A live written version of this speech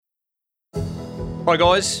Hi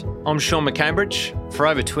guys, I'm Sean McCambridge. For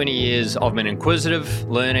over 20 years, I've been inquisitive,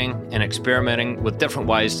 learning and experimenting with different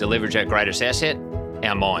ways to leverage our greatest asset,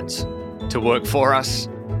 our minds, to work for us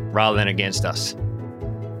rather than against us.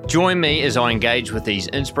 Join me as I engage with these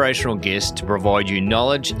inspirational guests to provide you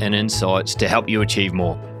knowledge and insights to help you achieve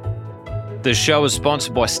more. This show is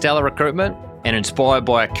sponsored by Stellar Recruitment and inspired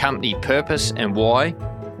by our company purpose and why,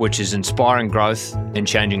 which is inspiring growth and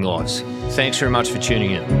changing lives. Thanks very much for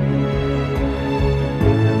tuning in.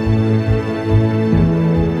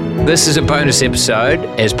 This is a bonus episode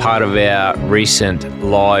as part of our recent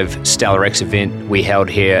live Stellar X event we held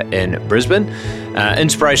here in Brisbane.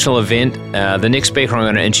 Inspirational event. The next speaker I'm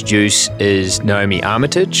going to introduce is Naomi,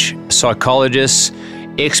 Armitage, psychologist,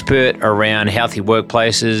 expert around healthy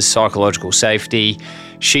workplaces, psychological safety.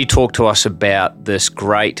 She talked to us about this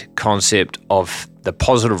great concept of the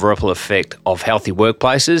positive ripple effect of healthy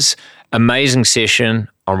workplaces. Amazing session.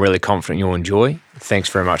 I'm really confident you'll enjoy. Thanks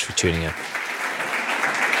very much for tuning in.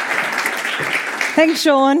 Thanks,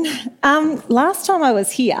 Sean. Last time I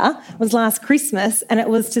was here was last Christmas, and it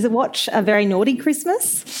was to watch A Very Naughty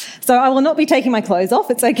Christmas. So I will not be taking my clothes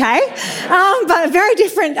off, it's okay. But a very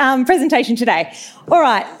different presentation today. All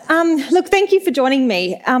right. Look, thank you for joining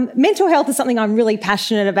me. Mental health is something I'm really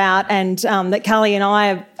passionate about, and that Carly and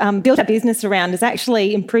I have built our business around is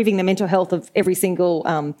actually improving the mental health of every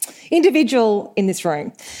single individual in this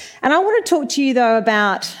room. And I want to talk to you, though,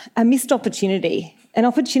 about a missed opportunity. An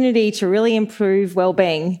opportunity to really improve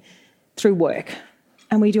well-being through work.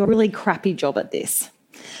 And we do a really crappy job at this.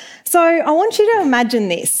 So I want you to imagine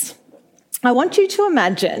this. I want you to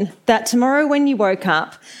imagine that tomorrow when you woke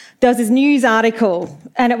up, there was this news article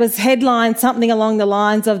and it was headlined something along the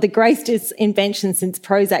lines of the greatest invention since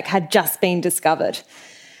Prozac had just been discovered.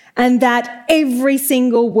 And that every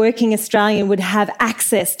single working Australian would have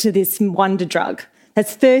access to this wonder drug.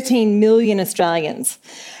 That's 13 million Australians.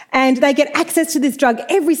 And they get access to this drug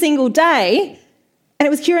every single day, and it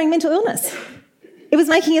was curing mental illness. It was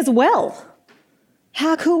making us well.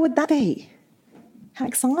 How cool would that be? How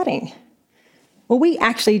exciting. Well, we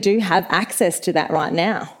actually do have access to that right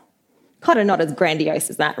now. Kind of not as grandiose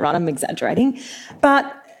as that, right? I'm exaggerating.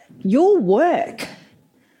 But your work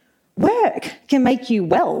can make you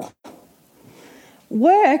well.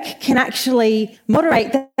 Work can actually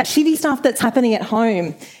moderate that shitty stuff that's happening at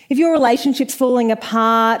home. If your relationship's falling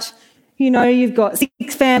apart, you've got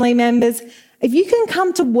 6 family members, if you can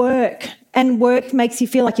come to work and work makes you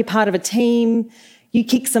feel like you're part of a team, you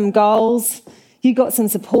kick some goals, you've got some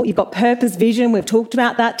support, you've got purpose, vision, we've talked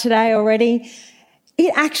about that today already,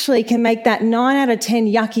 it actually can make that 9 out of 10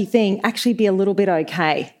 yucky thing actually be a little bit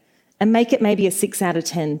okay and make it maybe a 6 out of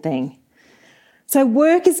 10 thing. So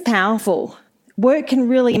work is powerful. Work can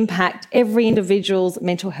really impact every individual's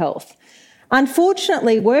mental health.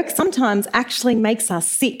 Unfortunately, work sometimes actually makes us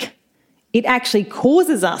sick. It actually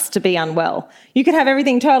causes us to be unwell. You could have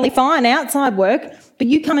everything totally fine outside work, but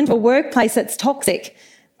you come into a workplace that's toxic.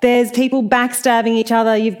 There's people backstabbing each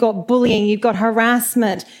other, you've got bullying, you've got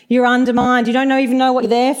harassment, you're undermined, you don't even know what you're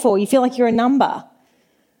there for, you feel like you're a number.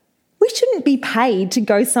 We shouldn't be paid to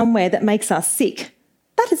go somewhere that makes us sick.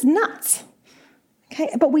 That is nuts. Okay,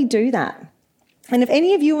 but we do that. And if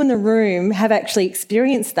any of you in the room have actually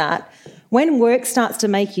experienced that, when work starts to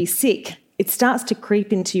make you sick, it starts to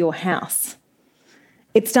creep into your house.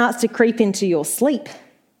 It starts to creep into your sleep.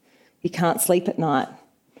 You can't sleep at night.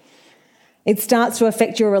 It starts to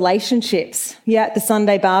affect your relationships. You're at the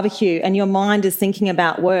Sunday barbecue and your mind is thinking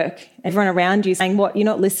about work. Everyone around you saying, what? You're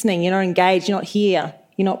not listening, you're not engaged, you're not here,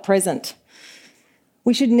 you're not present.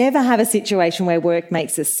 We should never have a situation where work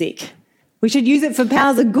makes us sick. We should use it for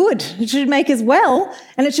powers of good. It should make us well,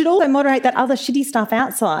 and it should also moderate that other shitty stuff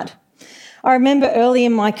outside. I remember early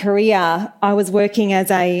in my career, I was working as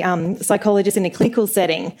a psychologist in a clinical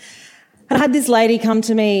setting. And I had this lady come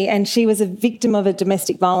to me, and she was a victim of a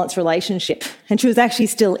domestic violence relationship, and she was actually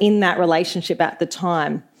still in that relationship at the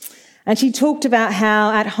time. And she talked about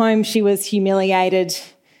how at home she was humiliated,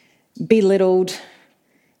 belittled,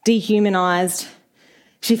 dehumanised.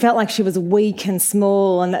 She felt like she was weak and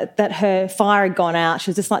small and that her fire had gone out.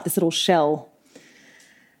 She was just like this little shell.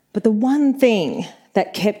 But the one thing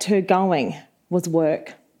that kept her going was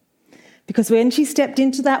work. Because when she stepped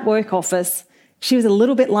into that work office, she was a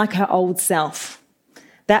little bit like her old self.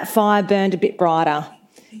 That fire burned a bit brighter.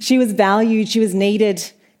 She was valued, she was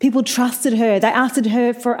needed. People trusted her. They asked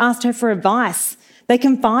her for advice. They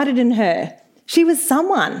confided in her. She was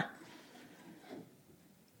someone.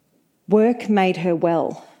 Work made her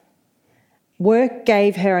well. Work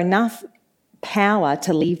gave her enough power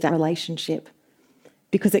to leave that relationship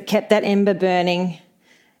because it kept that ember burning,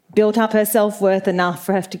 built up her self-worth enough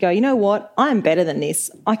for her to go, you know what, I'm better than this.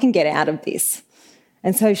 I can get out of this.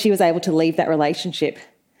 And so she was able to leave that relationship.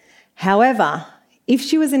 However, if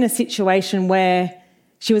she was in a situation where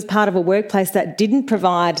she was part of a workplace that didn't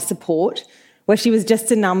provide support, where she was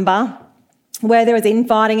just a number, where there was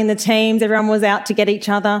infighting in the teams, everyone was out to get each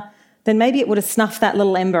other, then maybe it would have snuffed that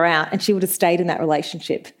little ember out and she would have stayed in that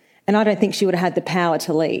relationship. And I don't think she would have had the power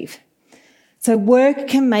to leave. So work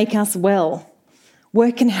can make us well.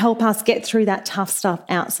 Work can help us get through that tough stuff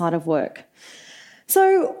outside of work.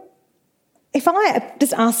 So if I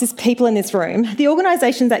just ask these people in this room, the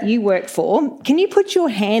organisations that you work for, can you put your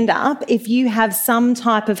hand up if you have some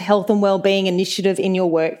type of health and wellbeing initiative in your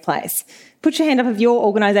workplace? Put your hand up if your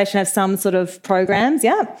organisation has some sort of programs.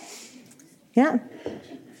 Yeah. Yeah.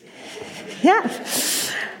 Yeah.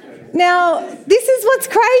 Now, this is what's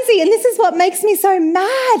crazy and this is what makes me so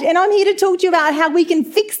mad. And I'm here to talk to you about how we can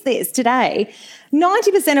fix this today.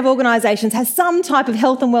 90% of organisations have some type of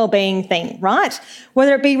health and wellbeing thing, right?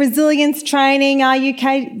 Whether it be resilience training,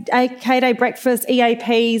 K-Day breakfast,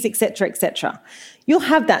 EAPs, etc., etc. You'll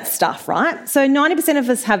have that stuff, right? So 90% of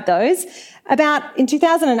us have those. About, in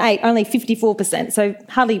 2008, only 54%, so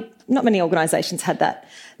not many organisations had that.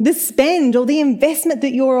 The spend or the investment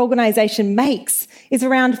that your organisation makes is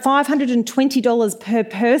around $520 per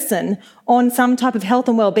person on some type of health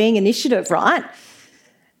and wellbeing initiative, right?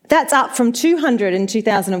 That's up from $200 in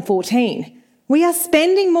 2014. We are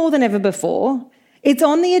spending more than ever before. It's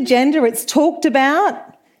on the agenda, it's talked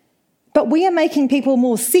about, but we are making people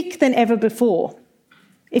more sick than ever before.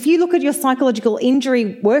 If you look at your psychological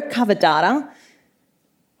injury work cover data,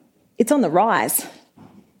 it's on the rise.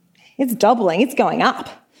 It's doubling, it's going up.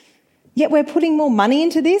 Yet we're putting more money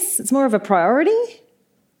into this, it's more of a priority.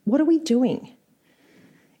 What are we doing?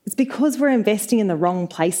 It's because we're investing in the wrong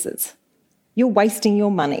places. You're wasting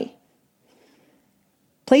your money.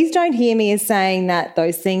 Please don't hear me as saying that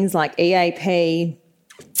those things like EAP,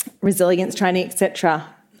 resilience training, etc.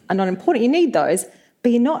 are not important. You need those,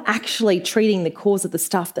 but you're not actually treating the cause of the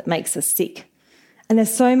stuff that makes us sick. And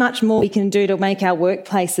there's so much more we can do to make our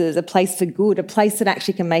workplaces a place for good, a place that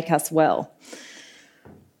actually can make us well.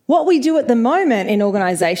 What we do at the moment in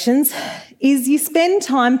organisations is you spend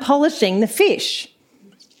time polishing the fish.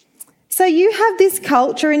 So you have this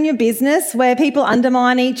culture in your business where people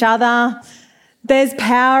undermine each other, there's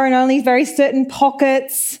power in only very certain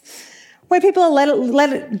pockets, where people are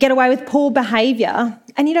let it get away with poor behaviour.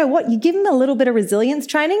 And you know what? You give them a little bit of resilience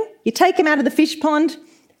training, you take them out of the fish pond,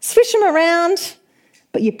 swish them around,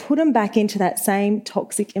 but you put them back into that same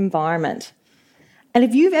toxic environment. And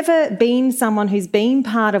if you've ever been someone who's been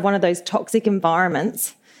part of one of those toxic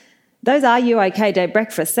environments, those Are You OK Day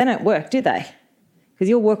breakfasts, they don't work, do they? Because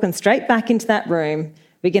you're walking straight back into that room.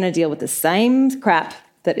 We're going to deal with the same crap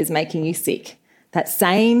that is making you sick, that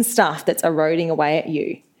same stuff that's eroding away at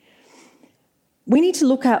you. We need to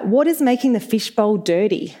look at what is making the fishbowl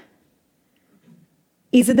dirty.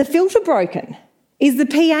 Is it the filter broken? Is the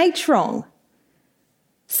pH wrong?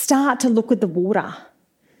 Start to look at the water.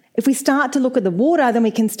 If we start to look at the water, then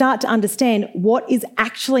we can start to understand what is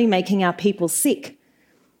actually making our people sick.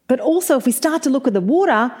 But also, if we start to look at the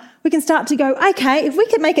water, we can start to go, okay, if we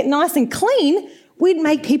could make it nice and clean, we'd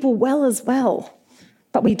make people well as well.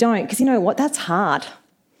 But we don't, because you know what? That's hard.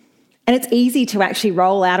 And it's easy to actually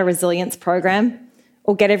roll out a resilience program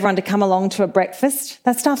or get everyone to come along to a breakfast.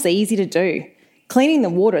 That stuff's easy to do. Cleaning the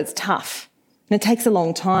water is tough. And it takes a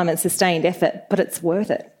long time and sustained effort, but it's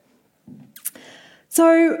worth it.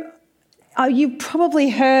 So you've probably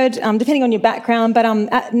heard, depending on your background,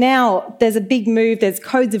 but now there's a big move. There's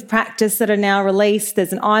codes of practice that are now released.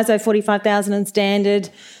 There's an ISO 45000 standard.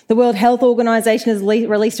 The World Health Organization has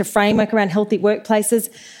released a framework around healthy workplaces.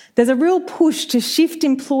 There's a real push to shift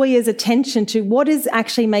employers' attention to what is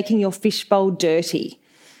actually making your fishbowl dirty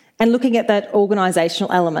and looking at that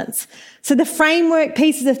organisational elements. So the framework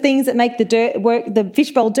pieces of things that make the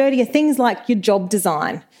fishbowl dirty are things like your job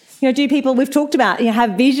design. Do people, we've talked about,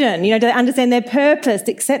 have vision, do they understand their purpose,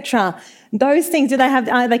 etc. Those things,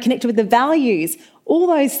 are they connected with the values? All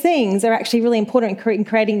those things are actually really important in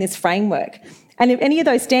creating this framework. And if any of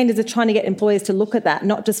those standards are trying to get employers to look at that,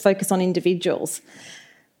 not just focus on individuals.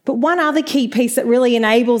 But one other key piece that really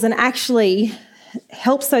enables and actually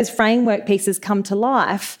helps those framework pieces come to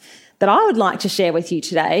life that I would like to share with you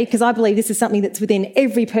today, because I believe this is something that's within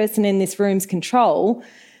every person in this room's control,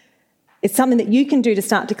 it's something that you can do to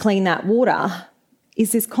start to clean that water,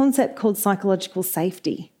 is this concept called psychological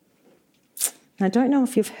safety. I don't know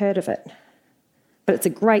if you've heard of it, but it's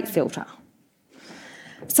a great filter.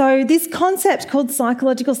 So this concept called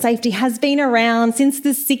psychological safety has been around since the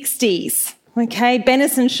 60s, Okay,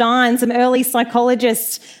 Benison Shine, some early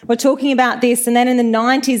psychologists were talking about this, and then in the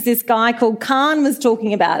 90s, this guy called Kahn was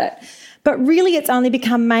talking about it. But really, it's only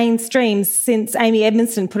become mainstream since Amy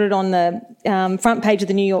Edmondson put it on the front page of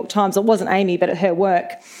the New York Times. It wasn't Amy, but her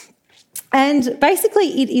work. And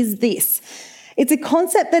basically, it is this. It's a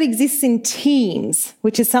concept that exists in teams,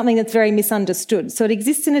 which is something that's very misunderstood. So it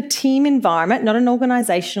exists in a team environment, not an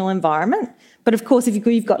organisational environment. But of course, if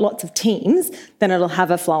you've got lots of teams, then it'll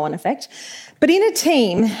have a flow-on effect. But in a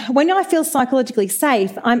team, when I feel psychologically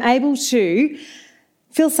safe, I'm able to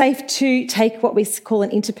feel safe to take what we call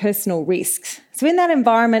an interpersonal risk. So in that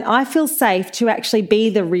environment, I feel safe to actually be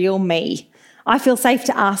the real me. I feel safe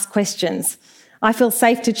to ask questions. I feel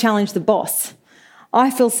safe to challenge the boss. I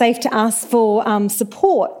feel safe to ask for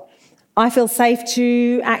support. I feel safe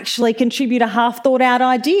to actually contribute a half-thought-out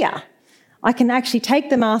idea. I can actually take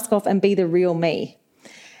the mask off and be the real me.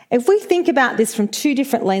 If we think about this from two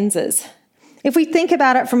different lenses, if we think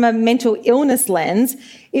about it from a mental illness lens,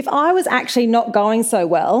 if I was actually not going so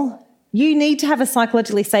well, you need to have a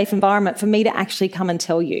psychologically safe environment for me to actually come and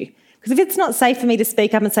tell you. Because if it's not safe for me to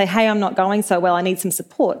speak up and say, hey, I'm not going so well, I need some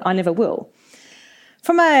support, I never will.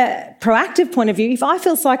 From a proactive point of view, if I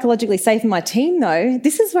feel psychologically safe in my team, though,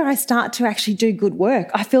 this is where I start to actually do good work.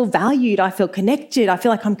 I feel valued, I feel connected, I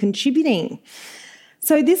feel like I'm contributing.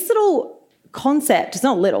 So this little concept, it's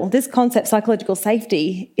not little, this concept, psychological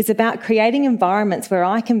safety, is about creating environments where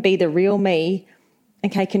I can be the real me,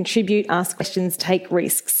 okay, contribute, ask questions, take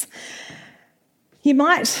risks.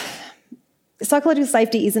 Psychological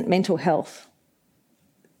safety isn't mental health.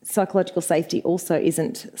 Psychological safety also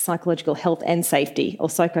isn't psychological health and safety or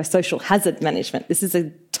psychosocial hazard management. This is a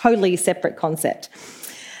totally separate concept.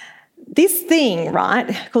 This thing,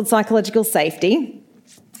 right, called psychological safety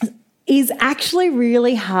is actually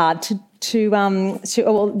really hard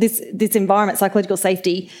this environment, psychological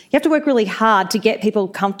safety, you have to work really hard to get people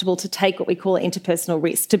comfortable to take what we call interpersonal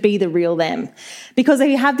risk, to be the real them. Because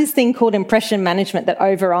you have this thing called impression management that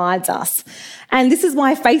overrides us. And this is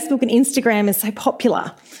why Facebook and Instagram is so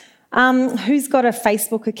popular. Who's got a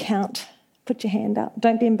Facebook account? Put your hand up.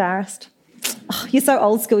 Don't be embarrassed. Oh, you're so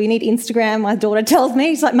old school. You need Instagram. My daughter tells me,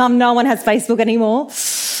 she's like, Mum, no one has Facebook anymore.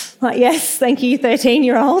 I'm like, yes, thank you,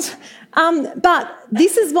 13-year-old. But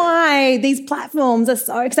this is why these platforms are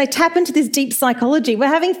so, because they tap into this deep psychology. We're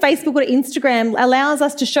having Facebook or Instagram allows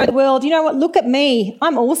us to show the world, you know what, look at me.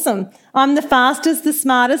 I'm awesome. I'm the fastest, the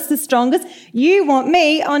smartest, the strongest. You want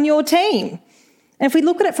me on your team. And if we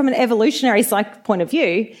look at it from an evolutionary point of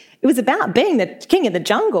view, it was about being the king of the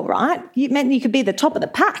jungle, right? It meant you could be the top of the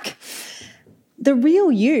pack. The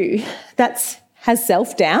real you that has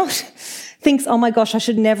self-doubt thinks, oh my gosh, I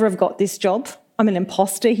should never have got this job. I'm an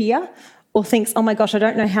imposter here. Or thinks, oh my gosh, I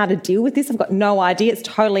don't know how to deal with this. I've got no idea. It's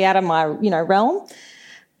totally out of my, realm.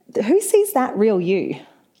 Who sees that real you?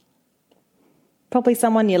 Probably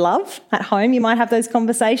someone you love. At home, you might have those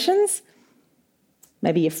conversations.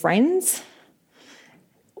 Maybe your friends.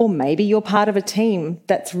 Or maybe you're part of a team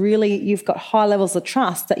that's really, you've got high levels of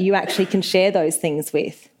trust that you actually can share those things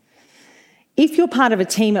with. If you're part of a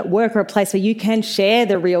team at work or a place where you can share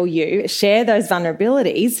the real you, share those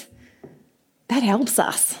vulnerabilities, that helps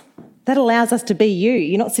us. That allows us to be you.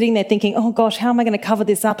 You're not sitting there thinking, oh gosh, how am I going to cover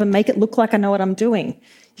this up and make it look like I know what I'm doing?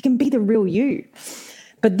 You can be the real you.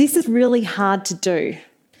 But this is really hard to do.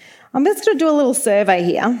 I'm just going to do a little survey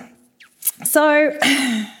here. So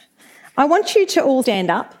I want you to all stand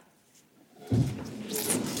up.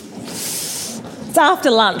 It's after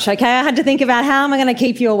lunch, okay? I had to think about how am I going to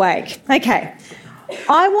keep you awake. Okay.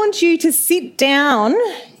 I want you to sit down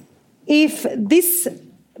if this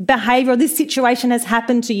behaviour or this situation has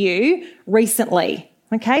happened to you recently.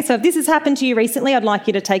 Okay, so if this has happened to you recently, I'd like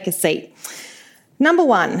you to take a seat. Number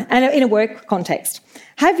one, and in a work context,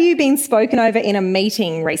 have you been spoken over in a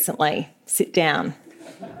meeting recently? Sit down.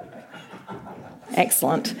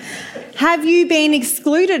 Excellent. Have you been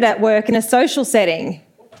excluded at work in a social setting?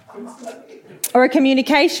 Or a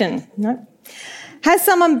communication? No. Has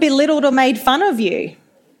someone belittled or made fun of you?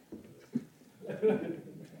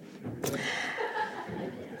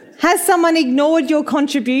 Has someone ignored your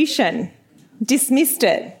contribution, dismissed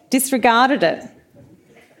it, disregarded it?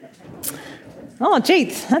 Oh,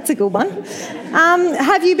 geez, that's a good one.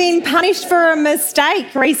 Have you been punished for a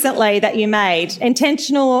mistake recently that you made,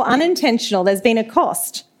 intentional or unintentional? There's been a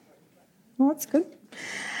cost. Oh, that's good.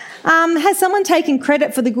 Has someone taken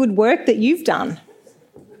credit for the good work that you've done?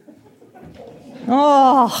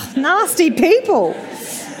 Oh, nasty people.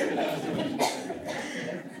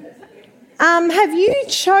 Have you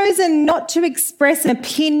chosen not to express an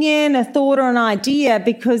opinion, a thought or an idea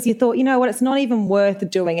because you thought, you know what, it's not even worth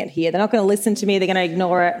doing it here. They're not going to listen to me, they're going to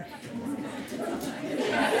ignore it.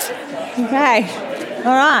 Okay,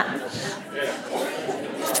 all right.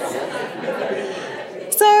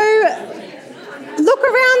 So, look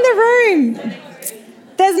around the room.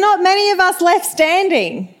 There's not many of us left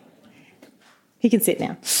standing. He can sit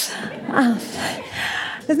now.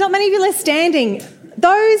 There's not many of you left standing.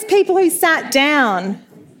 Those people who sat down,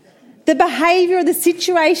 the behaviour or the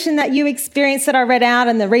situation that you experienced that I read out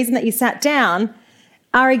and the reason that you sat down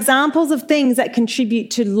are examples of things that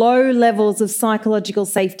contribute to low levels of psychological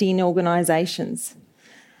safety in organisations.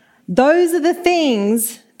 Those are the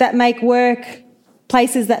things that make work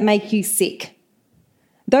places that make you sick.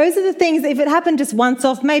 Those are the things, if it happened just once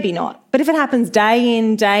off, maybe not. But if it happens day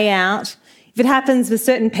in, day out, if it happens with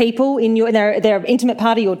certain people in they're an intimate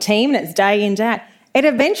part of your team and it's day in, day out, it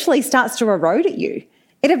eventually starts to erode at you.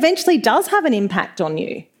 It eventually does have an impact on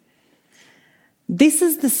you. This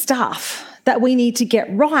is the stuff that we need to get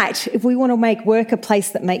right if we want to make work a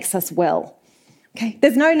place that makes us well. Okay?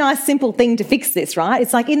 There's no nice, simple thing to fix this, right?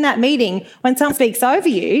 It's like in that meeting, when someone speaks over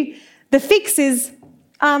you, the fix is,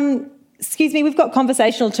 excuse me, we've got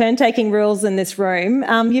conversational turn-taking rules in this room.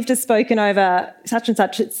 You've just spoken over such and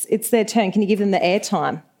such. It's their turn. Can you give them the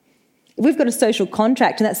airtime? If we've got a social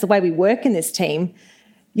contract and that's the way we work in this team,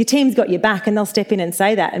 your team's got your back and they'll step in and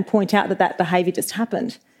say that and point out that that behaviour just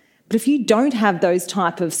happened. But if you don't have those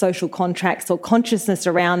type of social contracts or consciousness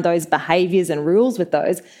around those behaviours and rules with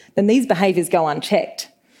those, then these behaviours go unchecked.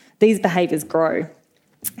 These behaviours grow.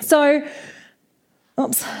 So,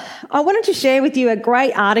 I wanted to share with you a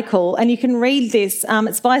great article, and you can read this.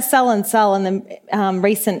 It's by Sell in the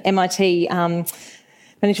recent MIT Sloan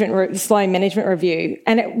Management Review,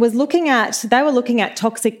 and they were looking at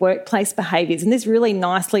toxic workplace behaviours, and this really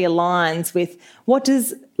nicely aligns with what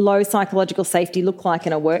does low psychological safety look like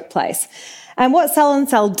in a workplace. And what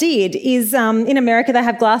Sell did is, in America, they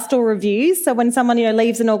have Glassdoor reviews. So when someone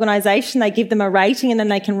leaves an organisation, they give them a rating and then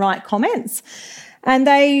they can write comments. And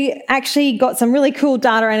they actually got some really cool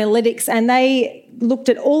data analytics, and they looked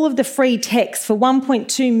at all of the free text for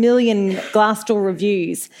 1.2 million Glassdoor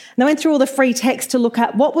reviews. And they went through all the free text to look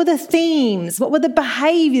at what were the themes, what were the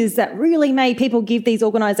behaviours that really made people give these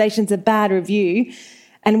organisations a bad review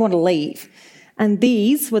and want to leave. And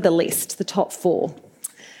these were the list, the top 4.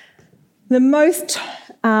 The most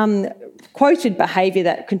quoted behaviour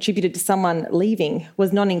that contributed to someone leaving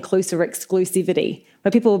was non-inclusive or exclusivity,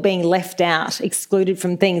 where people were being left out, excluded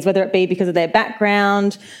from things, whether it be because of their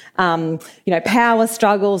background, power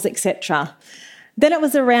struggles, etc. Then it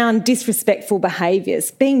was around disrespectful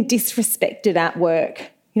behaviours, being disrespected at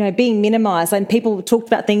work, being minimised. And people talked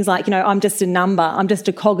about things like, I'm just a number, I'm just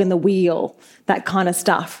a cog in the wheel, that kind of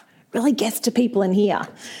stuff. Really gets to people in here.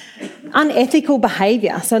 Unethical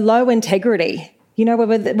behaviour, so low integrity,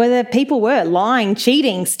 where the people were lying,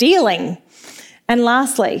 cheating, stealing. And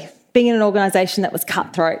lastly, being in an organisation that was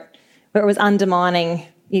cutthroat, where it was undermining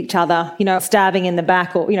each other, stabbing in the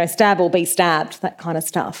back or, stab or be stabbed, that kind of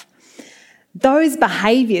stuff. Those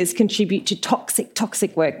behaviours contribute to toxic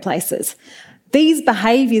workplaces. These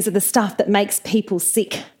behaviours are the stuff that makes people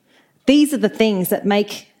sick. These are the things that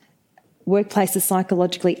make workplaces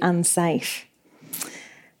psychologically unsafe.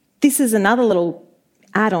 This is another little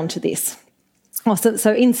add-on to this.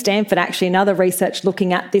 So in Stanford, actually, another research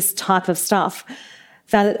looking at this type of stuff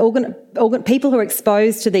found that people who are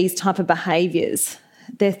exposed to these type of behaviours,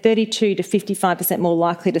 they're 32 to 55% more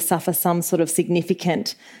likely to suffer some sort of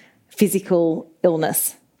significant physical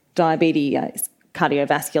illness, diabetes,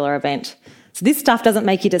 cardiovascular event. So this stuff doesn't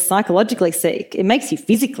make you just psychologically sick, it makes you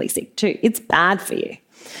physically sick too. It's bad for you.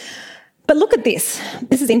 But look at this.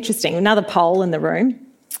 This is interesting. Another poll in the room.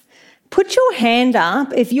 Put your hand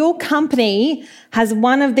up if your company has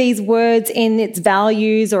one of these words in its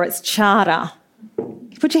values or its charter.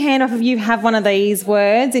 Put your hand up if you have one of these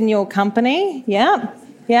words in your company. Yeah.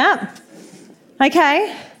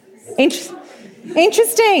 Okay.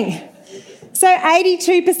 Interesting. So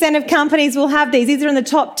 82% of companies will have these. These are in the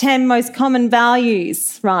top 10 most common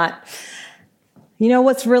values, right? You know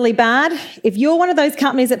what's really bad? If you're one of those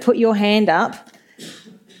companies that put your hand up,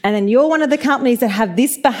 and then you're one of the companies that have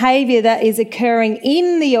this behaviour that is occurring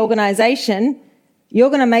in the organisation, you're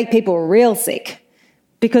going to make people real sick,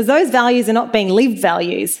 because those values are not being lived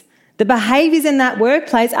values. The behaviours in that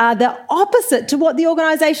workplace are the opposite to what the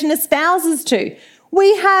organisation espouses to.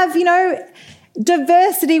 We have,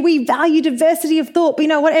 diversity, we value diversity of thought, but you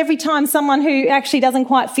know what? Every time someone who actually doesn't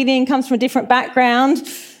quite fit in, comes from a different background,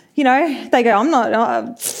 they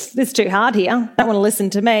go, this is too hard here. Don't want to listen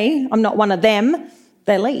to me. I'm not one of them.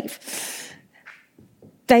 They leave.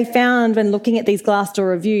 They found when looking at these Glassdoor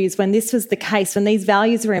reviews, when this was the case, when these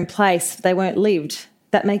values were in place, they weren't lived,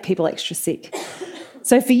 that make people extra sick.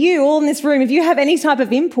 So for you, all in this room, if you have any type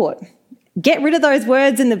of input, Get rid of those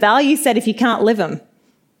words in the value set if you can't live them,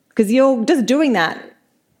 because you're just doing that.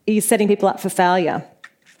 You're setting people up for failure.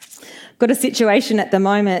 Got a situation at the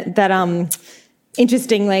moment that,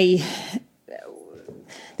 interestingly,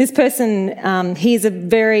 this person, he's a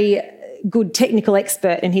very good technical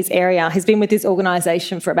expert in his area. He's been with this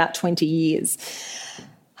organisation for about 20 years.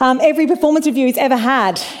 Every performance review he's ever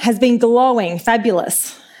had has been glowing,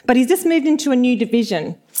 fabulous, but he's just moved into a new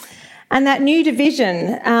division. And that new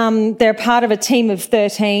division, they're part of a team of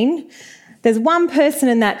 13. There's one person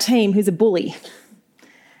in that team who's a bully.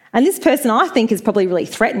 And this person, I think, is probably really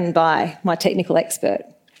threatened by my technical expert.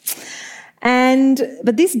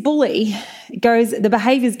 But this bully the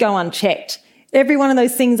behaviours go unchecked. Every one of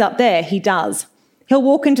those things up there, he does. He'll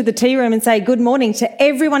walk into the tea room and say good morning to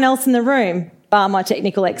everyone else in the room, bar my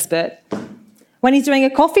technical expert. When he's doing a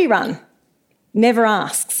coffee run, never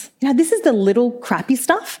asks. This is the little crappy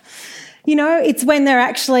stuff. It's when they're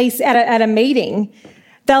actually at a meeting,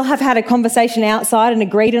 they'll have had a conversation outside and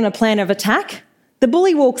agreed on a plan of attack. The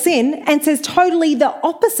bully walks in and says totally the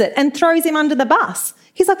opposite and throws him under the bus.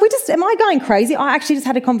 He's like, am I going crazy? I actually just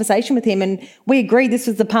had a conversation with him and we agreed this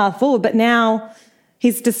was the path forward, but now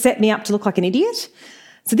he's just set me up to look like an idiot.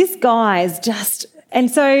 So this guy is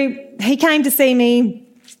and so he came to see me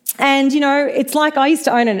and, it's like I used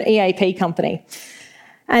to own an EAP company.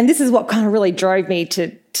 And this is what kind of really drove me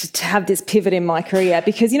to have this pivot in my career,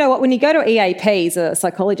 because you know what, when you go to EAP as a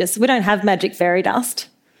psychologist, we don't have magic fairy dust.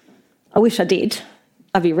 I wish I did.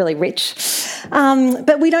 I'd be really rich.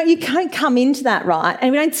 But you can't come into that, right?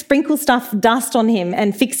 And we don't sprinkle dust on him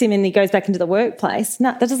and fix him and he goes back into the workplace.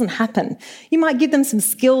 No, that doesn't happen. You might give them some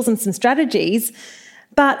skills and some strategies,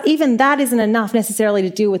 but even that isn't enough necessarily to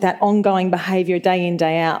deal with that ongoing behaviour day in,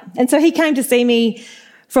 day out. And so he came to see me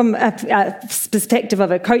from a perspective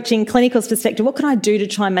of a coaching, clinical perspective. What can I do to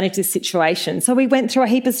try and manage this situation? So we went through a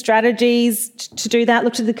heap of strategies to do that,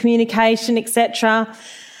 looked at the communication, etc.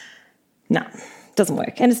 No, it doesn't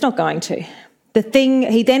work, and it's not going to.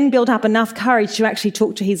 He then built up enough courage to actually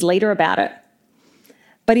talk to his leader about it.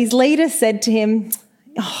 But his leader said to him,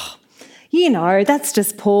 that's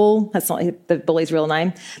just Paul. That's not the bully's real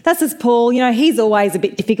name. That's just Paul. He's always a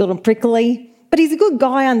bit difficult and prickly, but he's a good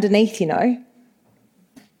guy underneath,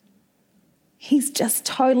 He's just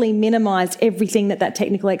totally minimised everything that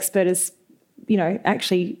technical expert has,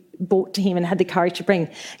 actually brought to him and had the courage to bring.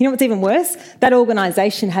 You know what's even worse? That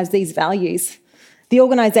organisation has these values. The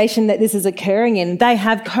organisation that this is occurring in, they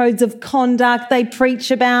have codes of conduct. They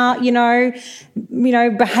preach about,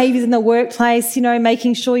 behaviours in the workplace,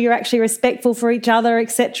 making sure you're actually respectful for each other,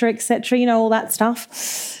 et cetera, all that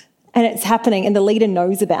stuff. And it's happening and the leader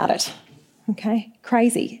knows about it. Okay,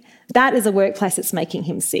 crazy. That is a workplace that's making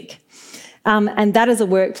him sick. And that is a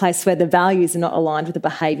workplace where the values are not aligned with the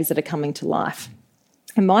behaviours that are coming to life.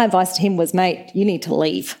 And my advice to him was, mate, you need to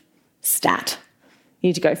leave. Stat. You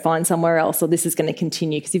need to go find somewhere else or this is going to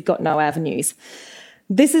continue because you've got no avenues.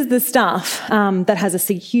 This is the stuff that has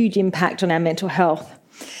a huge impact on our mental health.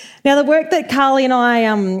 Now, the work that Carly and I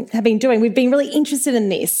have been doing, we've been really interested in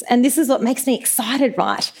this, and this is what makes me excited,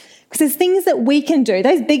 right? Because there's things that we can do,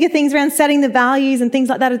 those bigger things around setting the values and things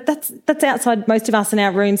like that, that's outside most of us in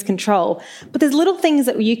our room's control. But there's little things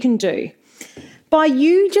that you can do. By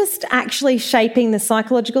you just actually shaping the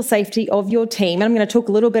psychological safety of your team, and I'm going to talk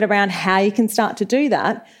a little bit around how you can start to do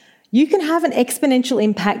that, you can have an exponential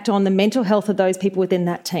impact on the mental health of those people within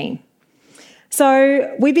that team.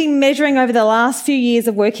 So we've been measuring over the last few years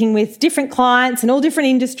of working with different clients in all different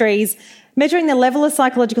industries, measuring the level of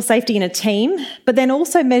psychological safety in a team, but then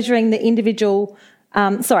also measuring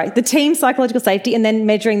the team psychological safety and then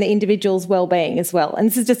measuring the individual's well-being as well. And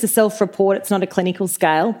this is just a self-report, it's not a clinical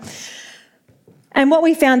scale. And what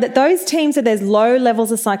we found that those teams where there's low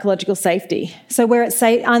levels of psychological safety, so where it's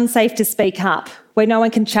unsafe to speak up, where no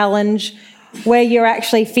one can challenge, where you're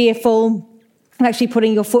actually fearful, actually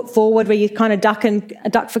putting your foot forward, where you kind of duck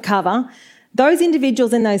for cover, those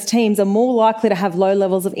individuals in those teams are more likely to have low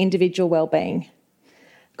levels of individual well-being.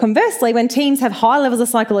 Conversely, when teams have high levels of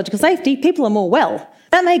psychological safety, people are more well.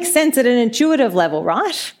 That makes sense at an intuitive level,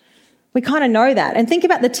 right? We kind of know that. And think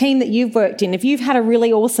about the team that you've worked in. If you've had a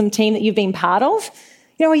really awesome team that you've been part of,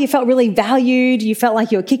 where you felt really valued, you felt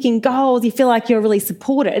like you were kicking goals, you feel like you're really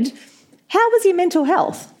supported, how was your mental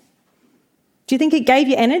health? Do you think it gave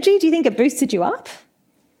you energy? Do you think it boosted you up?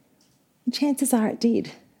 And chances are it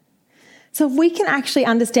did. So if we can actually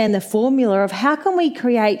understand the formula of how can we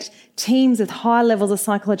create teams with high levels of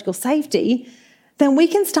psychological safety, then we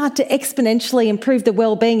can start to exponentially improve the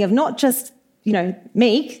well-being of not just,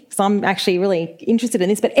 me, because I'm actually really interested in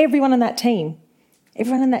this, but everyone on that team.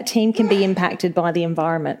 Everyone in that team can be impacted by the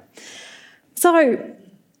environment. So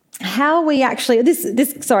how we actually, this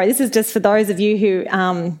is just for those of you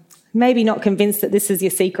who maybe not convinced that this is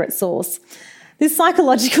your secret sauce. This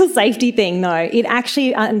psychological safety thing, though, it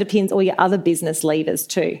actually underpins all your other business levers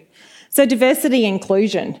too. So diversity and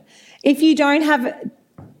inclusion. If you don't have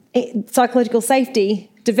psychological safety,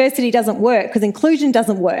 diversity doesn't work because inclusion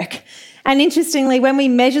doesn't work. And interestingly, when we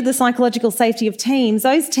measure the psychological safety of teams,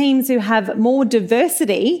 those teams who have more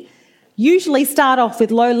diversity usually start off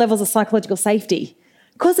with low levels of psychological safety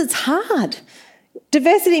because it's hard.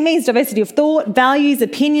 Diversity means diversity of thought, values,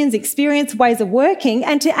 opinions, experience, ways of working.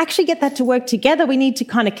 And to actually get that to work together, we need to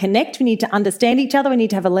kind of connect. We need to understand each other. We need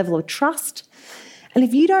to have a level of trust. And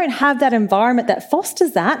if you don't have that environment that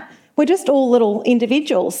fosters that, we're just all little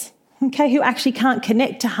individuals, okay, who actually can't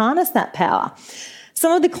connect to harness that power.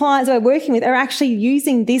 Some of the clients we're working with are actually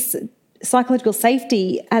using this psychological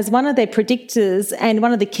safety as one of their predictors and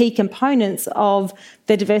one of the key components of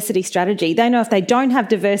their diversity strategy. They know if they don't have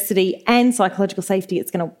diversity and psychological safety,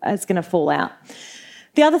 it's going to fall out.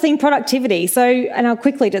 The other thing, productivity. So, and I'll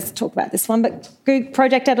quickly just talk about this one, but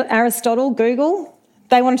Project Aristotle, Google,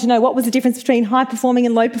 they wanted to know what was the difference between high-performing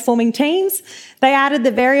and low-performing teams. They added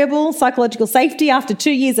the variable psychological safety after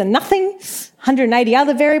 2 years and nothing. 180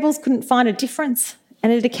 other variables, couldn't find a difference,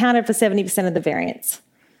 and it accounted for 70% of the variance.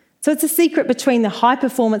 So it's a secret between the high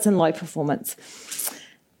performance and low performance.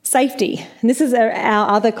 Safety, and this is our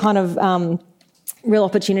other kind of real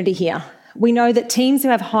opportunity here. We know that teams who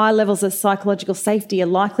have high levels of psychological safety are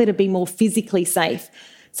likely to be more physically safe.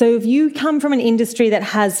 So if you come from an industry that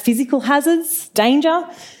has physical hazards, danger,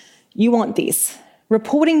 you want this.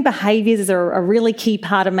 Reporting behaviours is a really key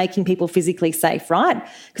part of making people physically safe, right?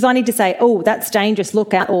 Because I need to say, oh, that's dangerous,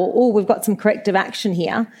 look out, or oh, we've got some corrective action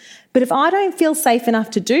here. But if I don't feel safe enough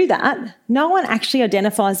to do that, no one actually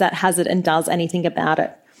identifies that hazard and does anything about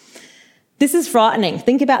it. This is frightening.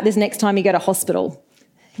 Think about this next time you go to hospital.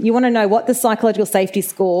 You want to know what the psychological safety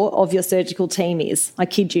score of your surgical team is. I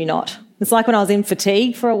kid you not. It's like when I was in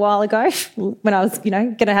fatigue for a while ago, when I was,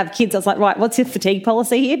 going to have kids, I was like, right, what's your fatigue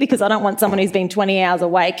policy here? Because I don't want someone who's been 20 hours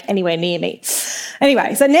awake anywhere near me.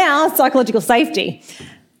 Anyway, so now psychological safety.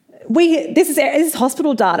 This is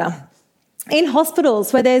hospital data. In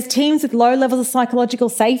hospitals where there's teams with low levels of psychological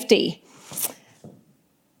safety,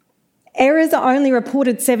 errors are only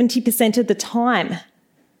reported 70% of the time.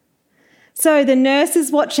 So the nurse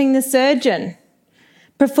is watching the surgeon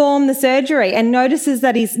perform the surgery and notices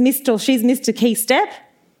that he's missed or she's missed a key step,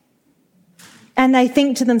 and they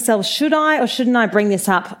think to themselves, should I or shouldn't I bring this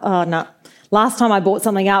up? Oh, no. Last time I brought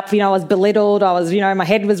something up, I was belittled, my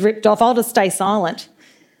head was ripped off, I'll just stay silent.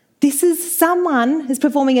 This is someone who's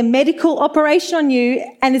performing a medical operation on you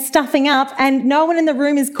and is stuffing up and no one in the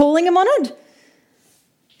room is calling him on it.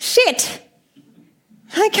 Shit.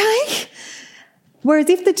 Okay?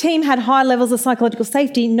 Whereas if the team had high levels of psychological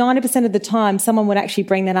safety, 90% of the time someone would actually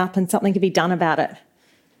bring that up and something could be done about it.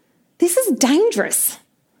 This is dangerous.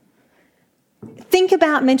 Think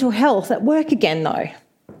about mental health at work again, though.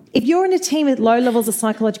 If you're in a team with low levels of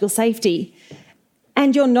psychological safety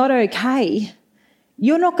and you're not okay,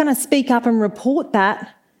 you're not going to speak up and report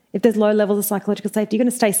that if there's low levels of psychological safety. You're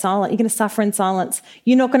going to stay silent. You're going to suffer in silence.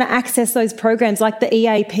 You're not going to access those programs like the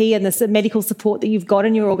EAP and the medical support that you've got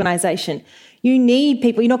in your organisation. You need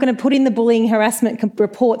people. You're not going to put in the bullying harassment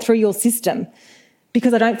report through your system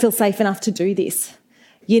because I don't feel safe enough to do this.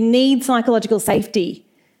 You need psychological safety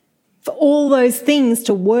for all those things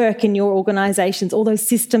to work in your organisations, all those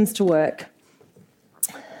systems to work.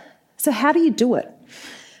 So how do you do it?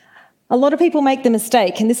 A lot of people make the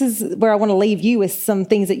mistake, and this is where I want to leave you with some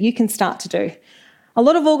things that you can start to do. A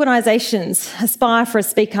lot of organisations aspire for a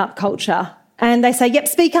speak up culture, and they say, yep,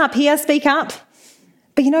 speak up here, speak up.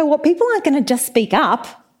 But you know what? People aren't going to just speak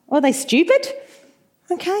up. Are they stupid?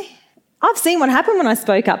 Okay. I've seen what happened when I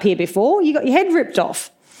spoke up here before. You got your head ripped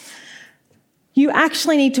off. You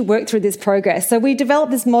actually need to work through this progress. So we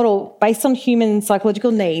developed this model based on human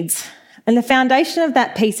psychological needs. And the foundation of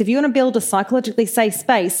that piece, if you want to build a psychologically safe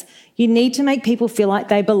space, you need to make people feel like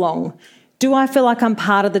they belong. Do I feel like I'm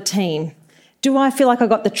part of the team? Do I feel like I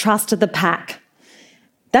got the trust of the pack?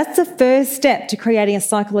 That's the first step to creating a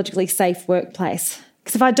psychologically safe workplace.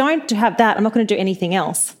 Because if I don't have that, I'm not going to do anything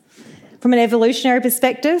else. From an evolutionary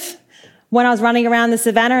perspective, when I was running around the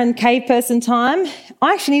savannah in cave person time,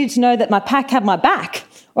 I actually needed to know that my pack had my back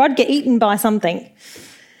or I'd get eaten by something.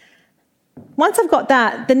 Once I've got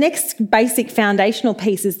that, the next basic foundational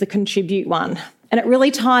piece is the contribute one. And it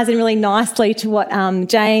really ties in really nicely to what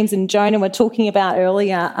James and Jonah were talking about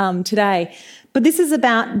earlier today. But this is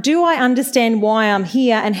about, do I understand why I'm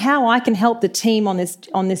here and how I can help the team on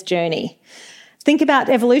this journey? Think about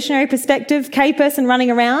evolutionary perspective, cave person running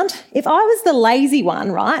around. If I was the lazy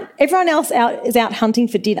one, right, everyone else is out hunting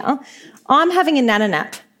for dinner, I'm having a nana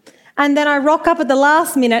nap. And then I rock up at the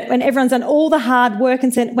last minute when everyone's done all the hard work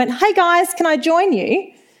and went, hey guys, can I join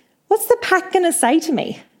you? What's the pack going to say to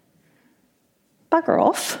me? Bugger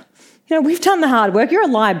off. We've done the hard work. You're a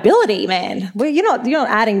liability, man. You're not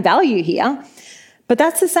adding value here. But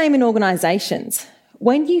that's the same in organisations.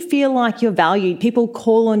 When you feel like you're valued, people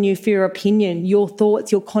call on you for your opinion, your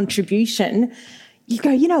thoughts, your contribution, you go,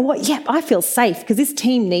 you know what? Yep, I feel safe because this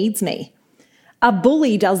team needs me. A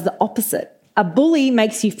bully does the opposite. A bully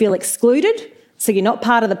makes you feel excluded, so you're not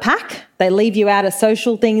part of the pack. They leave you out of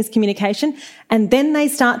social things, communication, and then they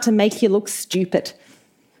start to make you look stupid.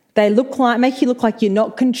 They make you look like you're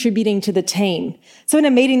not contributing to the team. So in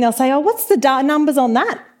a meeting, they'll say, oh, what's the numbers on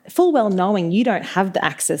that? Full well knowing you don't have the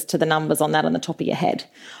access to the numbers on that on the top of your head.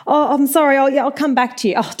 Oh, I'm sorry. Oh, yeah, I'll come back to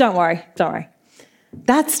you. Oh, don't worry.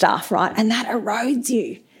 That stuff, right? And that erodes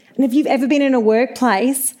you. And if you've ever been in a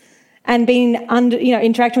workplace and been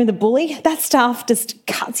interacting with a bully, that stuff just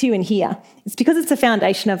cuts you in here. It's because it's the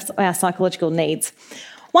foundation of our psychological needs.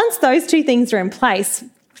 Once those two things are in place,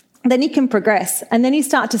 then you can progress, and then you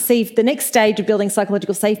start to see the next stage of building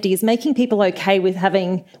psychological safety is making people okay with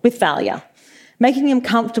failure, making them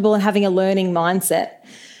comfortable and having a learning mindset,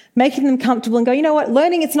 making them comfortable and go, you know what,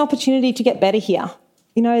 learning, it's an opportunity to get better here.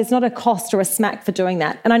 There's not a cost or a smack for doing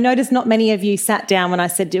that. And I noticed not many of you sat down when I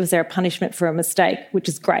said, was there a punishment for a mistake, which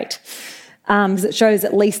is great. Because it shows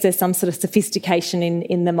at least there's some sort of sophistication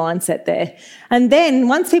in the mindset there. And then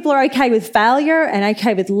once people are okay with failure and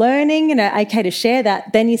okay with learning and are okay to share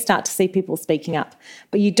that, then you start to see people speaking up.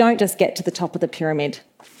 But you don't just get to the top of the pyramid.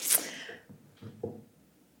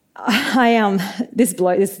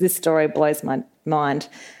 This story blows my mind.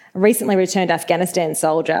 A recently returned Afghanistan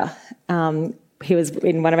soldier, he was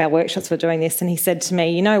in one of our workshops for doing this, and he said to me,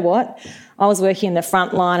 you know what? I was working in the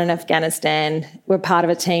front line in Afghanistan. We're part of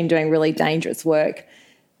a team doing really dangerous work,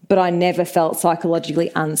 but I never felt psychologically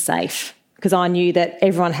unsafe because I knew that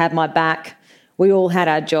everyone had my back. We all had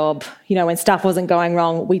our job. When stuff wasn't going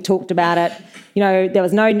wrong, we talked about it. There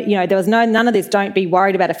was none of this, don't be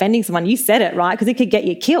worried about offending someone. You said it, right? Because it could get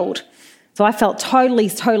you killed. So I felt totally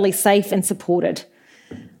safe and supported.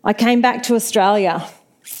 I came back to Australia.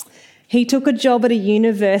 He took a job at a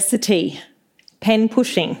university, pen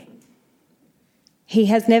pushing. He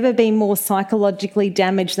has never been more psychologically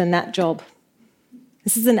damaged than that job.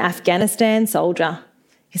 This is an Afghanistan soldier.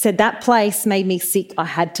 He said, that place made me sick. I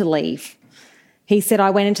had to leave. He said, I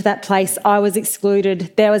went into that place. I was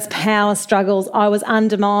excluded. There was power struggles. I was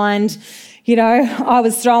undermined. I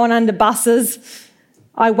was thrown under buses.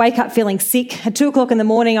 I wake up feeling sick. At 2 o'clock in the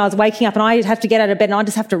morning, I was waking up and I'd have to get out of bed and I'd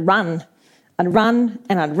just have to run. I'd run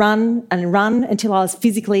and I'd run and run until I was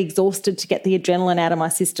physically exhausted to get the adrenaline out of my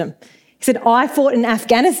system. He said, I fought in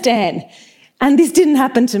Afghanistan and this didn't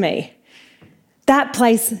happen to me. That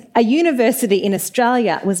place, a university in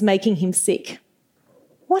Australia, was making him sick.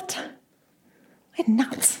 What? We're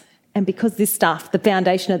nuts. And because this stuff, the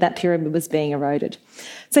foundation of that pyramid was being eroded.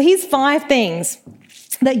 So here's 5 things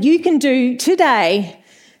that you can do today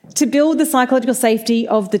to build the psychological safety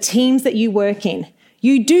of the teams that you work in.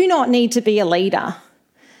 You do not need to be a leader.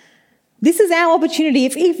 This is our opportunity.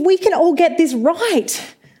 If we can all get this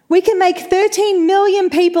right, we can make 13 million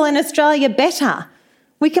people in Australia better.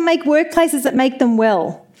 We can make workplaces that make them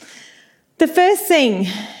well. The first thing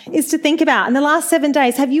is to think about, in the last 7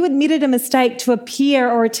 days, have you admitted a mistake to a peer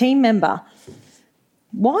or a team member?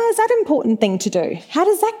 Why is that an important thing to do? How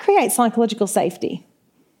does that create psychological safety?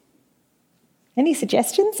 Any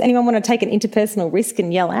suggestions? Anyone want to take an interpersonal risk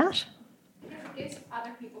and yell out?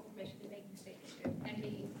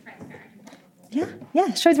 Yeah,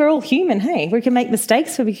 it shows we're all human, hey? We can make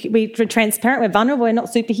mistakes, we're transparent, we're vulnerable, we're not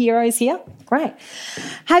superheroes here. Great.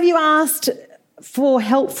 Have you asked for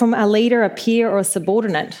help from a leader, a peer or a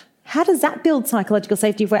subordinate? How does that build psychological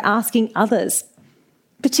safety if we're asking others?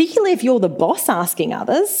 Particularly if you're the boss asking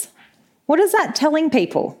others. What is that telling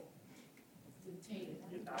people?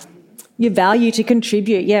 Your value to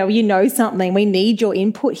contribute. Yeah, well, you know something. We need your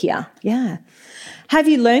input here. Yeah. Have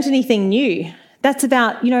you learnt anything new? That's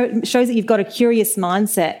about, it shows that you've got a curious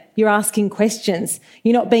mindset. You're asking questions.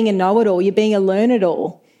 You're not being a know-it-all, you're being a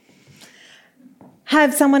learn-it-all.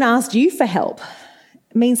 Have someone asked you for help?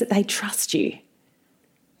 It means that they trust you.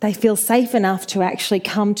 They feel safe enough to actually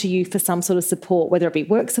come to you for some sort of support, whether it be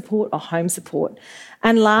work support or home support.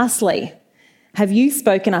 And lastly, have you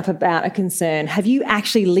spoken up about a concern? Have you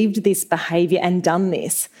actually lived this behaviour and done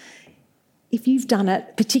this? If you've done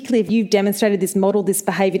it, particularly if you've demonstrated this, modelled this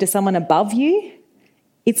behaviour to someone above you,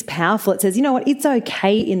 it's powerful. It says, you know what, it's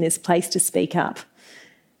okay in this place to speak up.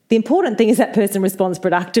 The important thing is that person responds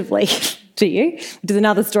productively to you, which is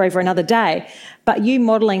another story for another day. But you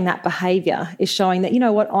modelling that behaviour is showing that, you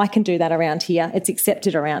know what, I can do that around here. It's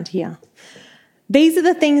accepted around here. These are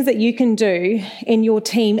the things that you can do in your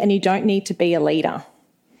team, and you don't need to be a leader.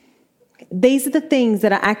 These are the things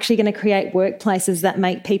that are actually going to create workplaces that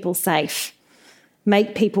make people safe,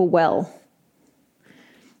 make people well.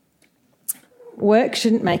 Work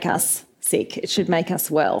shouldn't make us sick. It should make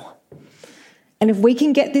us well. And if we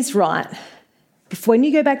can get this right, when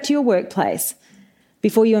you go back to your workplace,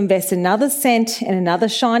 before you invest another cent in another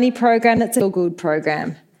shiny program that's a feel-good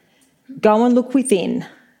program, go and look within,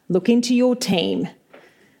 look into your team,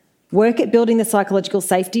 work at building the psychological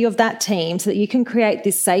safety of that team so that you can create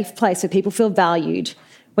this safe place where people feel valued,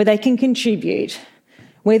 where they can contribute,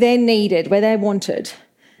 where they're needed, where they're wanted,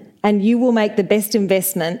 and you will make the best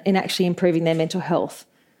investment in actually improving their mental health.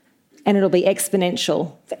 And it'll be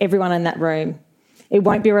exponential for everyone in that room. It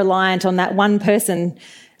won't be reliant on that one person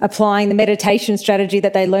applying the meditation strategy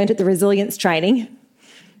that they learned at the resilience training,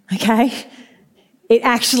 okay? It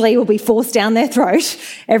actually will be forced down their throat.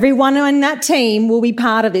 Everyone in that team will be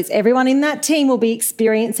part of this. Everyone in that team will be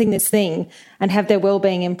experiencing this thing and have their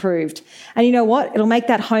well-being improved. And you know what? It'll make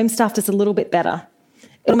that home stuff just a little bit better.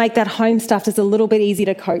 It'll make that home stuff just a little bit easier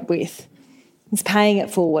to cope with. It's paying it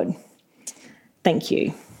forward. Thank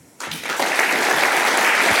you.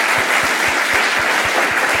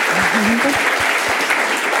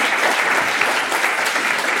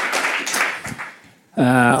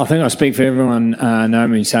 I think I speak for everyone,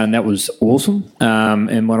 Naomi, saying that was awesome.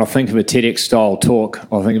 And when I think of a TEDx-style talk,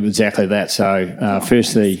 I think of exactly that. So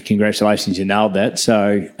firstly, congratulations, you nailed that.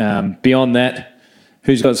 So beyond that,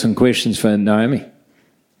 who's got some questions for Naomi?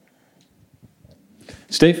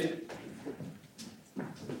 Steve?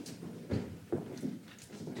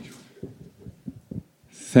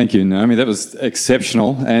 Thank you, Naomi. That was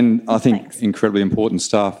exceptional and I think Thanks. Incredibly important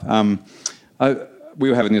stuff. We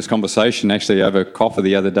were having this conversation actually over coffee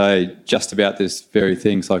the other day just about this very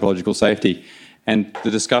thing, psychological safety. And the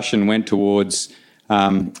discussion went towards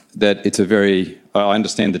that it's a very, I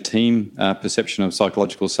understand the team perception of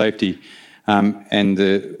psychological safety. And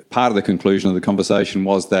the part of the conclusion of the conversation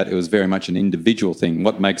was that it was very much an individual thing.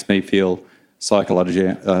 What makes me feel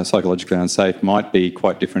psychologically unsafe might be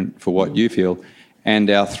quite different for what you feel. And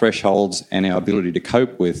our thresholds and our ability to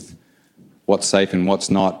cope with what's safe and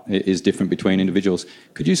what's not is different between individuals.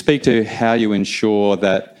 Could you speak to how you ensure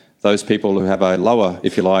that those people who have a lower,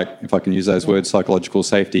 if you like, if I can use those words, psychological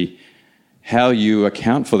safety, how you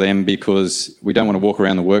account for them, because we don't want to walk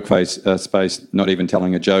around the workplace space not even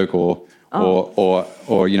telling a joke or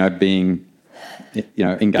being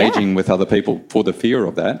engaging with other people for the fear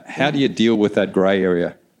of that. How do you deal with that grey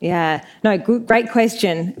area? Yeah, no, great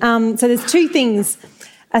question. So there's two things.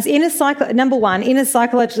 Number one, in a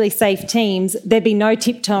psychologically safe teams, there'd be no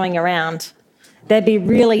tiptoeing around. There'd be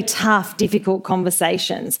really tough, difficult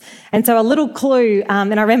conversations. And so a little clue,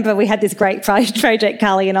 and I remember we had this great project,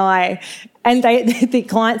 Carly and I, and the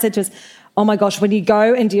client said to us, oh my gosh, when you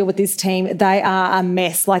go and deal with this team, they are a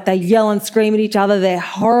mess. Like they yell and scream at each other, they're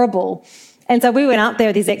horrible. And so we went up there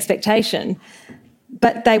with this expectation.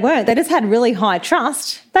 But they weren't. They just had really high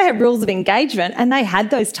trust. They had rules of engagement and they had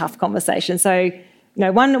those tough conversations. So,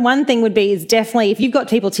 one thing would be is definitely if you've got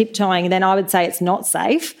people tiptoeing, then I would say it's not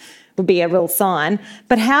safe, would be a real sign.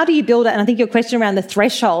 But how do you build it? And I think your question around the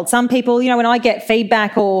threshold, some people, when I get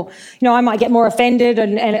feedback or, I might get more offended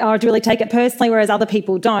and I'd really take it personally, whereas other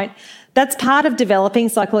people don't. That's part of developing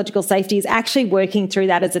psychological safety is actually working through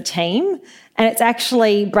that as a team. And it's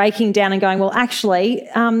actually breaking down and going, well, actually,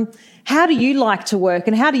 how do you like to work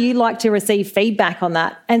and how do you like to receive feedback on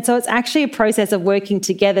that? And so it's actually a process of working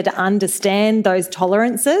together to understand those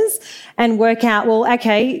tolerances and work out, well,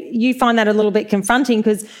 okay, you find that a little bit confronting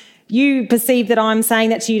because you perceive that I'm saying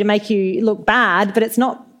that to you to make you look bad, but it's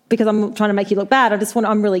not because I'm trying to make you look bad. I'm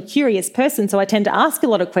a really curious person, so I tend to ask a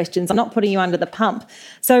lot of questions. I'm not putting you under the pump.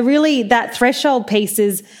 So really that threshold piece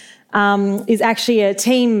is actually a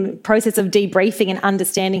team process of debriefing and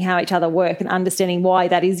understanding how each other work and understanding why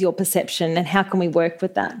that is your perception and how can we work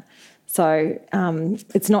with that. So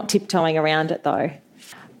it's not tiptoeing around it though.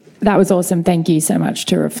 That was awesome. Thank you so much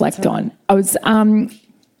to reflect on. I was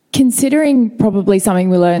considering probably something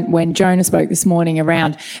we learned when Jonah spoke this morning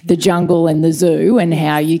around the jungle and the zoo and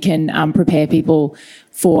how you can prepare people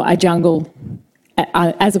for a jungle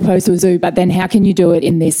as opposed to a zoo, but then how can you do it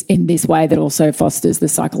in this way that also fosters the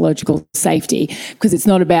psychological safety? Because it's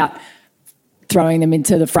not about throwing them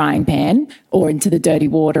into the frying pan or into the dirty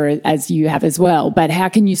water as you have as well. But how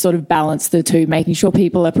can you sort of balance the two, making sure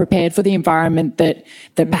people are prepared for the environment that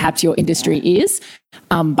perhaps your industry is,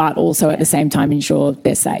 but also at the same time ensure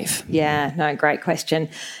they're safe? Yeah, no, great question.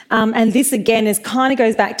 And this again kind of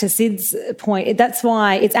goes back to Sid's point. That's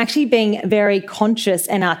why it's actually being very conscious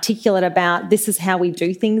and articulate about this is how we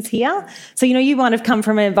do things here. So, you might have come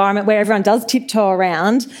from an environment where everyone does tiptoe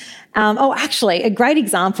around. Actually, a great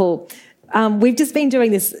example. We've just been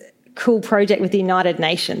doing this cool project with the United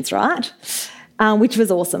Nations, right? Which was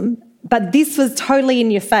awesome. But this was totally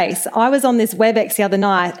in your face. I was on this WebEx the other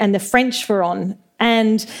night and the French were on.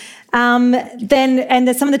 And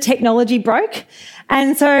then some of the technology broke.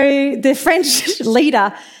 And so the French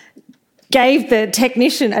leader gave the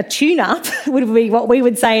technician a tune-up, would be what we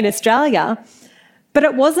would say in Australia. But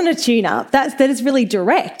it wasn't a tune-up. That is really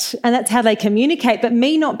direct, and that's how they communicate. But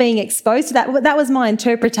me not being exposed to that was my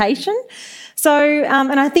interpretation. So,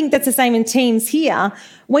 and I think that's the same in teams here.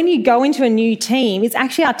 When you go into a new team, it's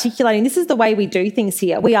actually articulating, this is the way we do things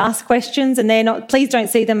here. We ask questions and they're not, please don't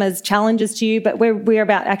see them as challenges to you, but we're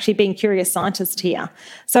about actually being curious scientists here.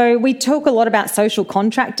 So we talk a lot about social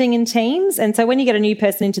contracting in teams. And so when you get a new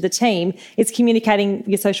person into the team, it's communicating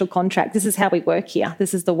your social contract. This is how we work here.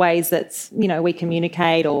 This is the ways that, we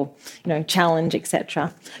communicate or, challenge,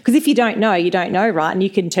 etc. Because if you don't know, right? And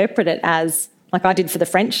you can interpret it as, like I did for the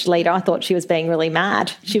French leader, I thought she was being really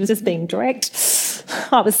mad. She was just being direct.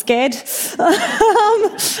 I was scared.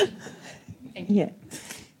 Yeah.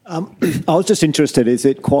 I was just interested, is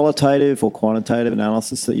it qualitative or quantitative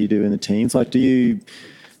analysis that you do in the teams? Like, do you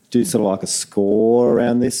do sort of like a score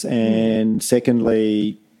around this? And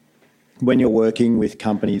secondly, when you're working with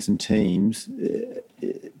companies and teams,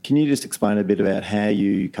 can you just explain a bit about how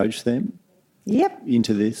you coach them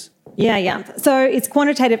into this? Yeah. So it's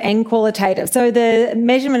quantitative and qualitative. So the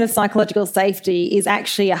measurement of psychological safety is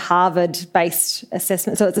actually a Harvard-based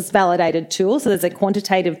assessment. So it's a validated tool. So there's a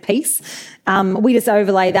quantitative piece. We just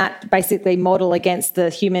overlay that basically model against the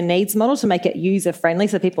human needs model to make it user-friendly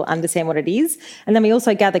so people understand what it is. And then we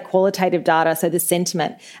also gather qualitative data, so the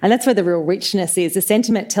sentiment. And that's where the real richness is. The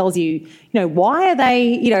sentiment tells you, why are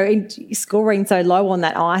they, scoring so low on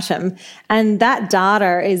that item? And that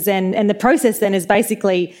data is then, and the process then is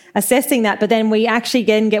basically assessing that, but then we actually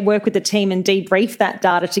get work with the team and debrief that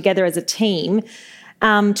data together as a team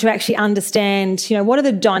to actually understand, what are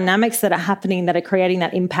the dynamics that are happening that are creating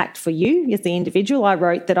that impact for you as the individual. I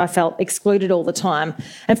wrote that I felt excluded all the time.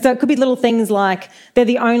 And so it could be little things like they're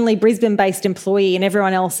the only Brisbane-based employee and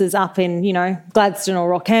everyone else is up in, Gladstone or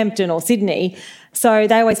Rockhampton or Sydney. So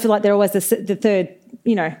they always feel like they're always the third,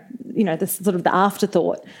 the sort of the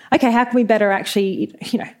afterthought. Okay, how can we better actually,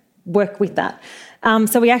 work with that?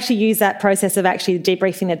 So we actually use that process of actually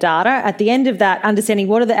debriefing the data. At the end of that, understanding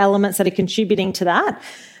what are the elements that are contributing to that.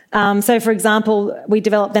 So, for example, we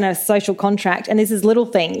developed then a social contract, and this is little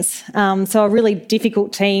things. So a really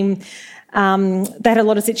difficult team, they had a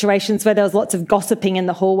lot of situations where there was lots of gossiping in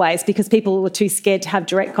the hallways because people were too scared to have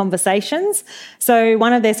direct conversations. So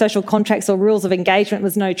one of their social contracts or rules of engagement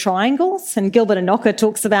was no triangles, and Gilbert and Knocker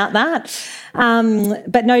talks about that.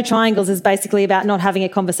 But no triangles is basically about not having a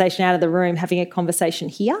conversation out of the room, having a conversation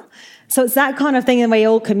here. So it's that kind of thing that we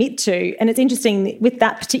all commit to. And it's interesting, with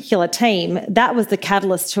that particular team, that was the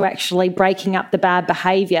catalyst to actually breaking up the bad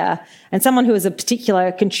behaviour. And someone who was a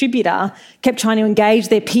particular contributor kept trying to engage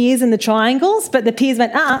their peers in the triangles, but the peers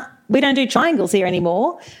went, we don't do triangles here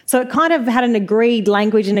anymore. So it kind of had an agreed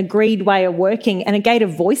language, an agreed way of working, and it gave a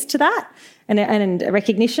voice to that and a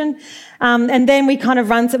recognition. And then we kind of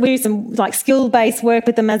we do some like skill-based work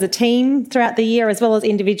with them as a team throughout the year, as well as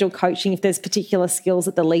individual coaching if there's particular skills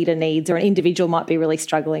that the leader needs or an individual might be really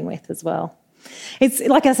struggling with as well. It's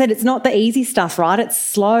like I said, it's not the easy stuff, right? It's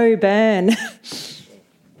slow burn.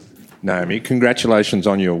 Naomi, congratulations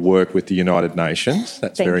on your work with the United Nations.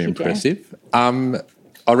 That's very impressive.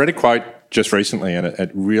 I read a quote just recently and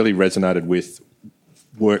it really resonated with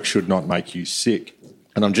work should not make you sick.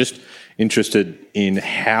 And I'm just interested in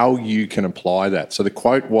how you can apply that. So the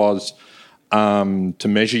quote was, to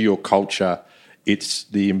measure your culture, it's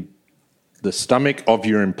the stomach of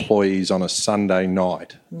your employees on a Sunday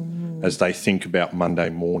night as they think about Monday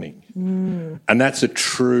morning. And that's a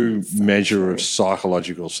true measure of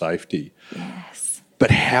psychological safety. Yes.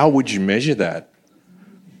 But how would you measure that?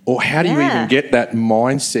 Or how do you even get that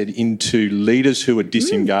mindset into leaders who are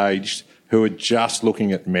disengaged, who are just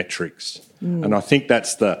looking at metrics? And I think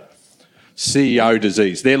that's the CEO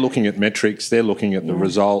disease. They're looking at metrics, they're looking at the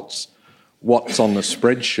results, what's on the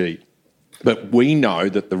spreadsheet. But we know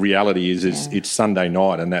that the reality is it's Sunday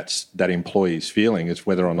night, and that's that employee's feeling is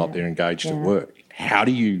whether or not they're engaged at work. How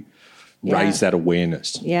do you raise that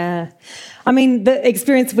awareness? Yeah. I mean, the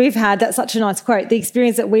experience we've had, that's such a nice quote. The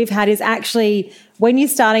experience that we've had is actually when you're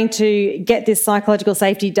starting to get this psychological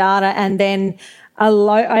safety data and then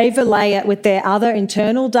overlay it with their other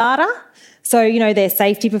internal data. So, their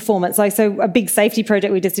safety performance. So a big safety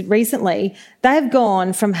project we just did recently, they've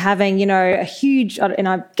gone from having, a huge, and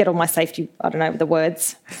I get all my safety, I don't know the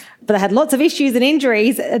words, but they had lots of issues and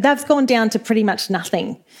injuries. That's gone down to pretty much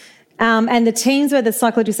nothing. And the teams where the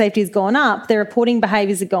psychological safety has gone up, their reporting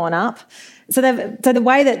behaviours have gone up. So the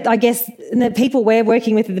way that I guess the people we're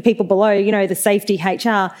working with, the people below, the safety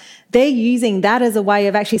HR, they're using that as a way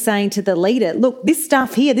of actually saying to the leader, look, this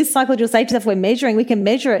stuff here, this psychological safety stuff we're measuring, we can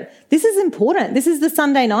measure it. This is important. This is the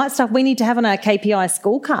Sunday night stuff we need to have on our KPI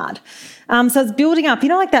scorecard. So it's building up,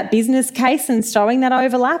 like that business case and showing that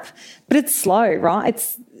overlap, but it's slow,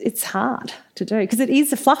 right? It's hard to do because it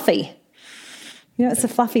is fluffy. It's the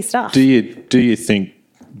fluffy stuff. Do you think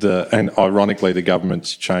and ironically the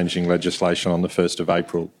government's changing legislation on the 1st of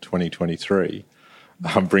April 2023,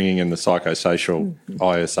 bringing in the psychosocial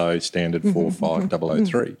ISO standard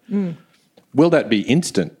 45003. Will that be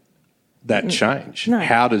instant, that change? No.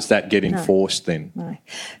 How does that get enforced then? No.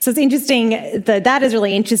 So it's interesting, that is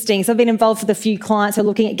really interesting. So I've been involved with a few clients who are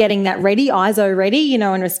looking at getting that ready, ISO ready,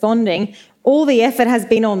 and responding. All the effort has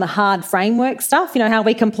been on the hard framework stuff, how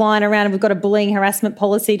we comply around, and we've got a bullying harassment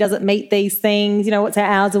policy, does it meet these things, what's our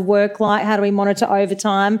hours of work like, how do we monitor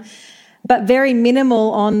overtime, but very minimal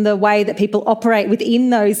on the way that people operate within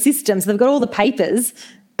those systems. They've got all the papers,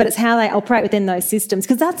 but it's how they operate within those systems,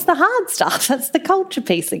 because that's the hard stuff, that's the culture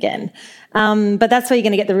piece again. But that's where you're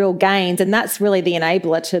going to get the real gains, and that's really the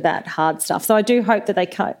enabler to that hard stuff. So I do hope that they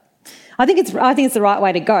cope. I think it's the right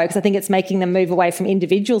way to go, because I think it's making them move away from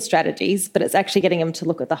individual strategies, but it's actually getting them to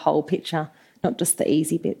look at the whole picture, not just the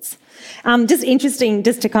easy bits. Just interesting,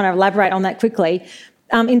 just to kind of elaborate on that quickly,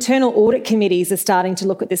 internal audit committees are starting to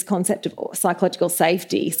look at this concept of psychological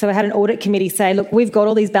safety. So I had an audit committee say, look, we've got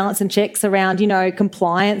all these balance and checks around,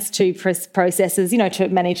 compliance to processes, to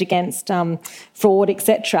manage against fraud,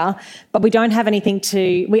 etc. But we don't have anything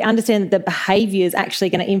we understand that the behaviour is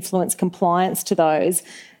actually going to influence compliance to those.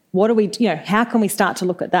 What do we, how can we start to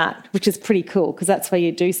look at that, which is pretty cool, because that's where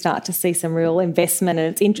you do start to see some real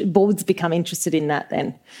investment, and boards become interested in that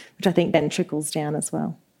then, which I think then trickles down as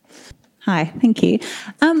well. Hi, thank you.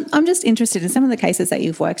 I'm just interested in some of the cases that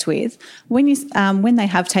you've worked with. When they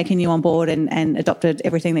have taken you on board and adopted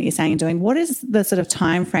everything that you're saying and doing, what is the sort of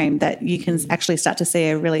time frame that you can actually start to see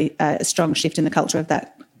a really strong shift in the culture of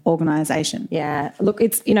that organisation? Yeah, look,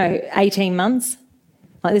 it's, 18 months.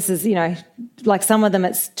 Like this is, like some of them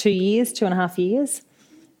it's 2 years, 2.5 years.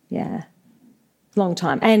 Yeah, long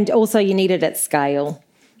time. And also you need it at scale.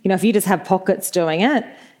 If you just have pockets doing it,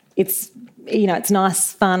 it's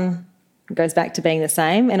nice, fun. It goes back to being the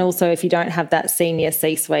same. And also if you don't have that senior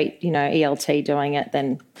C-suite, ELT doing it,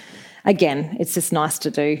 then again, it's just nice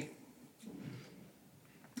to do.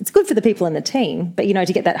 It's good for the people in the team, but,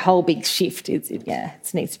 to get that whole big shift, it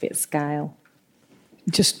needs to be at scale.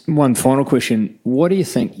 Just one final question. What do you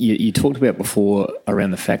think, you talked about before around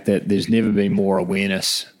the fact that there's never been more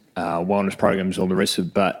awareness, wellness programs, all the rest of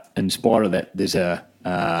it, but in spite of that, there's a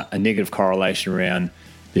negative correlation around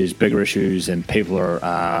there's bigger issues and people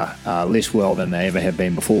are less well than they ever have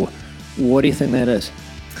been before. What do you think that is?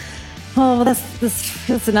 Oh,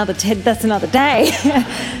 that's another day.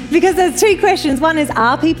 Because there's two questions. One is,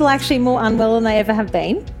 are people actually more unwell than they ever have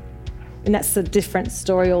been? And that's a different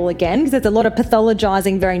story all again, because there's a lot of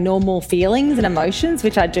pathologising very normal feelings and emotions,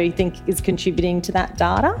 which I do think is contributing to that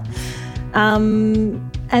data.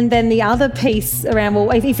 And then the other piece around,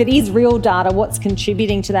 well, if it is real data, what's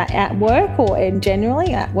contributing to that at work or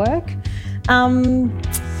generally at work? I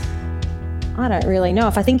don't really know.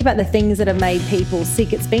 If I think about the things that have made people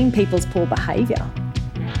sick, it's been people's poor behaviour.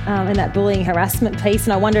 And that bullying harassment piece,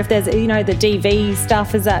 and I wonder if there's, the DV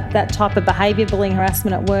stuff, is that type of behaviour, bullying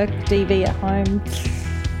harassment at work, DV at home?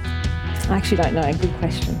 I actually don't know. Good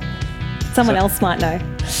question. Someone else might know.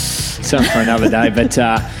 Something for another day, but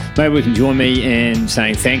maybe we can join me in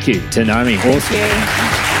saying thank you to Naomi.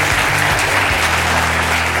 Awesome.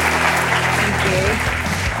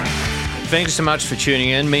 Thanks so much for tuning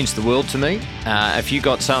in. Means the world to me. If you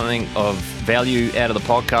got something of value out of the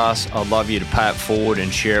podcast, I'd love you to pay it forward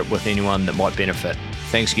and share it with anyone that might benefit.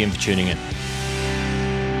 Thanks again for tuning in.